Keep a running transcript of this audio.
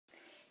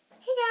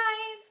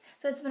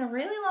So it's been a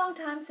really long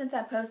time since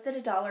I posted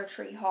a Dollar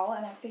Tree haul,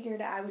 and I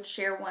figured I would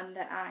share one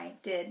that I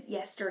did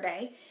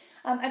yesterday.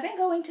 I've been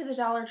going to the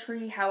Dollar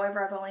Tree,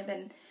 however, I've only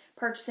been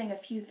purchasing a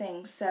few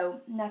things,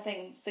 so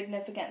nothing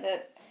significant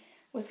that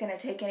was going to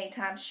take any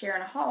time to share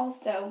in a haul.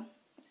 So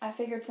I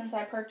figured since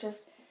I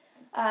purchased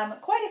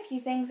quite a few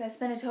things, I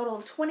spent a total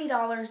of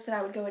 $20, that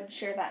I would go ahead and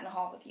share that in a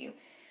haul with you.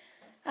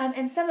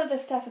 And some of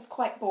this stuff is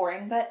quite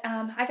boring, but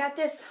I got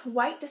this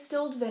white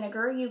distilled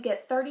vinegar. You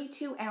get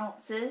 32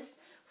 ounces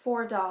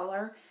for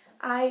 $1.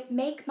 I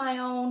make my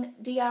own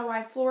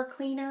DIY floor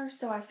cleaner,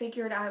 so I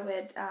figured I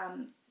would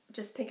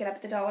just pick it up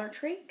at the Dollar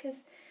Tree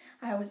because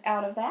I was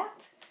out of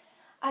that.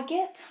 I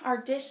get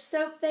our dish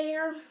soap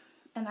there,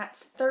 and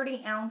that's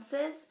 30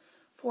 ounces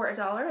for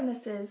 $1, and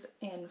this is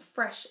in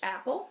fresh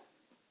apple.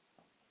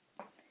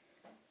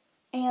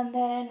 And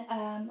then,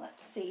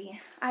 let's see,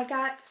 I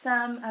got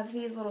some of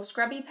these little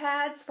scrubby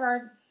pads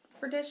for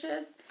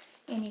dishes,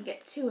 and you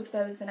get 2 of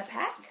those in a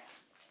pack.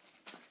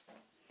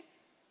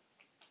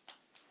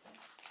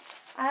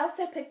 I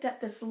also picked up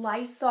this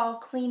Lysol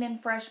Clean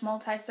and Fresh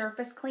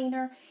Multi-Surface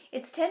Cleaner.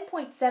 It's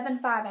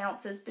 10.75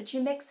 ounces, but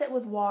you mix it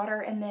with water,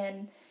 and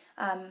then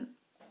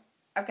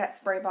I've got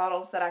spray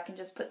bottles that I can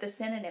just put this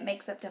in, and it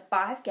makes up to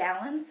 5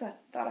 gallons. I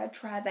thought I'd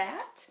try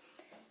that.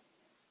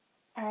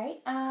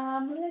 Alright,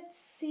 let's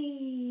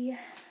see.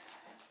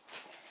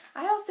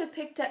 I also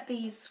picked up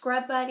these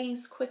Scrub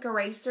Buddies quick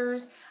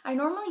erasers. I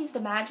normally use the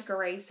magic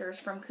erasers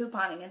from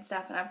couponing and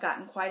stuff, and I've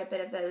gotten quite a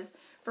bit of those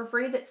for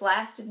free that's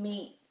lasted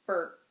me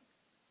for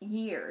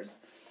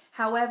years.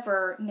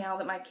 However, now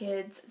that my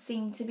kids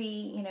seem to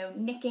be,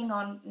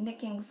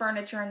 nicking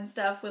furniture and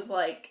stuff with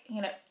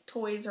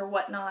toys or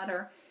whatnot,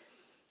 or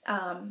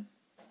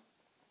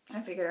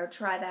I figured I would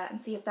try that and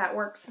see if that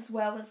works as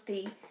well as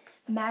the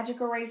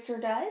magic eraser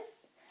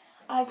does.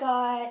 I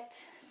got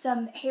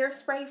some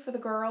hairspray for the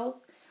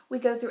girls. We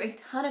go through a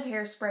ton of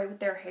hairspray with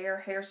their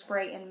hair,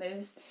 hairspray and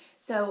mousse.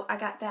 So I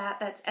got that.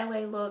 That's LA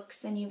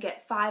Looks, and you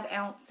get 5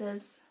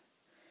 ounces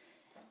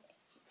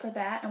for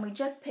that. And we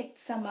just picked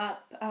some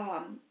up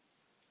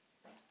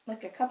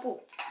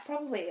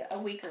probably a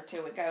week or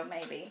 2 ago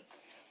maybe.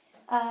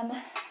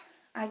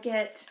 I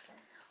get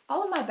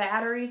all of my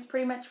batteries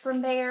pretty much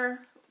from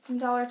there, from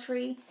Dollar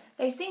Tree.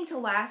 They seem to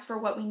last for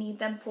what we need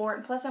them for,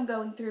 and plus I'm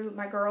going through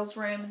my girls'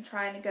 room and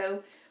trying to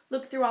go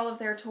look through all of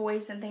their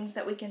toys and things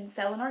that we can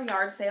sell in our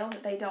yard sale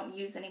that they don't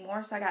use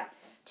anymore. So I got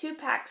 2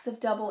 packs of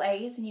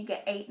AA, and you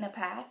get 8 in a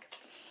pack.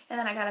 And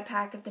then I got a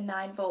pack of the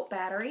 9-volt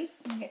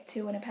batteries, and you get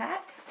 2 in a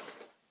pack.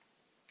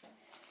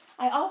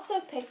 I also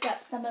picked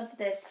up some of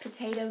this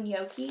potato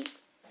gnocchi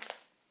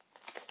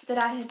that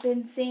I had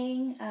been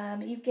seeing.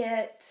 You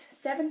get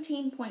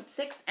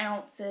 17.6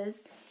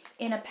 ounces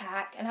in a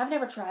pack, and I've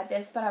never tried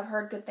this, but I've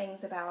heard good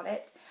things about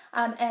it.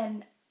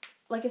 And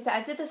like I said,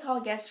 I did this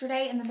haul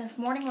yesterday, and then this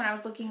morning when I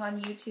was looking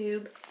on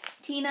YouTube,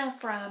 Tina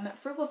from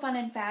Frugal Fun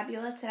and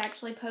Fabulous had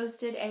actually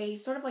posted a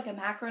sort of like a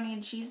macaroni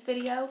and cheese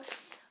video.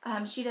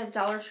 She does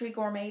Dollar Tree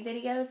gourmet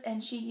videos,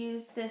 and she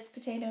used this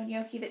potato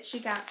gnocchi that she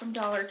got from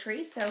Dollar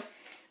Tree, so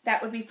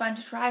that would be fun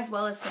to try, as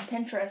well as some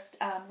Pinterest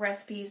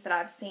recipes that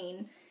I've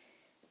seen.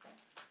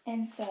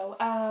 And so,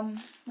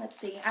 let's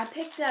see, I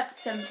picked up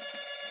some,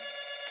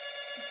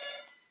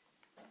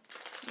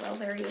 well,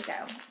 there you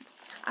go.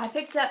 I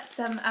picked up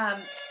some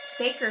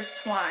baker's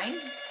twine.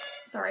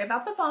 Sorry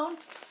about the phone.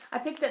 I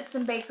picked up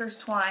some baker's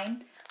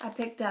twine. I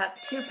picked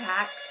up 2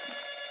 packs.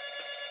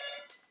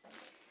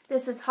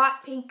 This is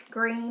hot pink,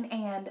 green,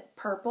 and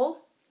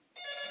purple.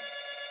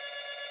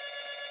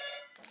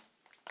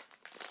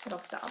 It'll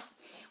stop.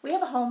 We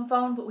have a home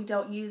phone, but we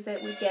don't use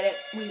it. We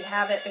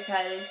have it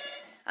because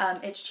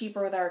it's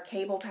cheaper with our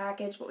cable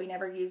package, but we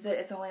never use it.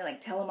 It's only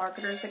like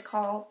telemarketers that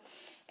call,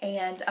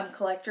 and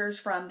collectors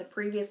from the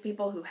previous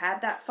people who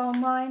had that phone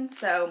line,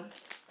 so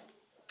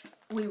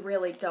we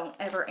really don't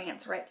ever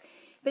answer it.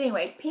 But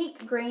anyway,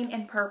 pink, green,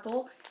 and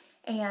purple,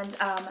 and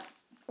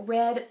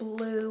red,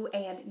 blue,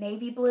 and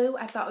navy blue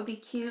I thought would be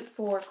cute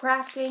for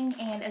crafting,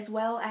 and as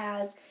well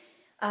as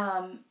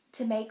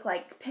to make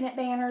like pennant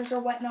banners or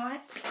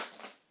whatnot.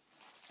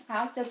 I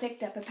also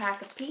picked up a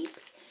pack of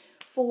Peeps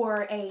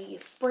for a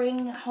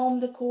spring home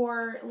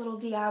decor little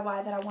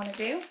DIY that I want to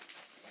do.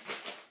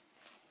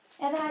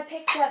 And then I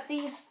picked up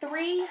these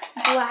 3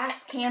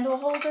 glass candle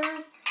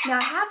holders. Now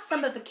I have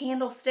some of the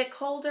candlestick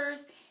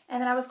holders, and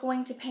then I was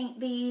going to paint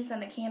these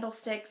and the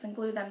candlesticks and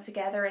glue them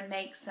together and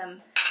make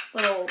some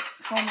little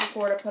home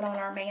decor to put on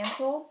our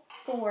mantle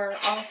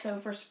also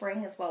for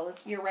spring as well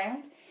as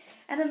year-round.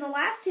 And then the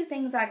last 2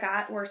 things I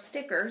got were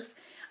stickers.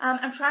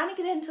 I'm trying to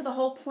get into the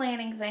whole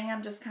planning thing.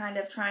 I'm just kind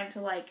of trying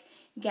to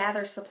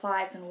gather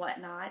supplies and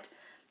whatnot.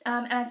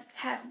 And I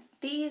have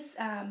these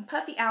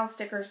Puffy Owl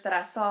stickers that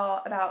I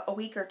saw about a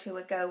week or 2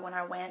 ago when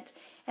I went.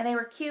 And they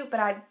were cute,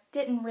 but I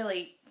didn't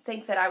really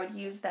think that I would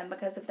use them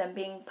because of them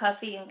being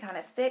puffy and kind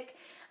of thick.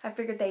 I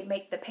figured they'd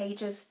make the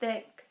pages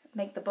thick,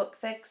 make the book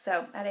thick,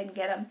 so I didn't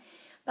get them.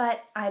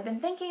 But I've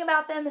been thinking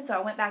about them, and so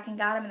I went back and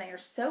got them, and they are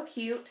so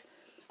cute.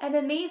 And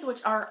then these,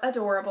 which are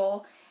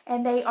adorable,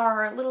 and they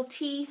are little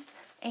teeth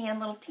and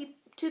little teeth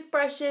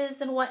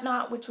toothbrushes and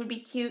whatnot, which would be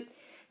cute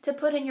to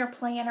put in your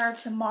planner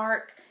to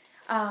mark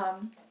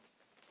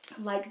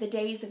like the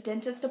days of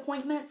dentist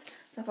appointments.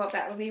 So I thought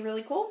that would be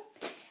really cool.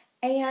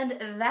 And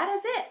that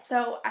is it.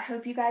 So I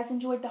hope you guys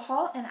enjoyed the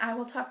haul, and I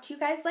will talk to you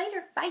guys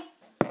later. Bye.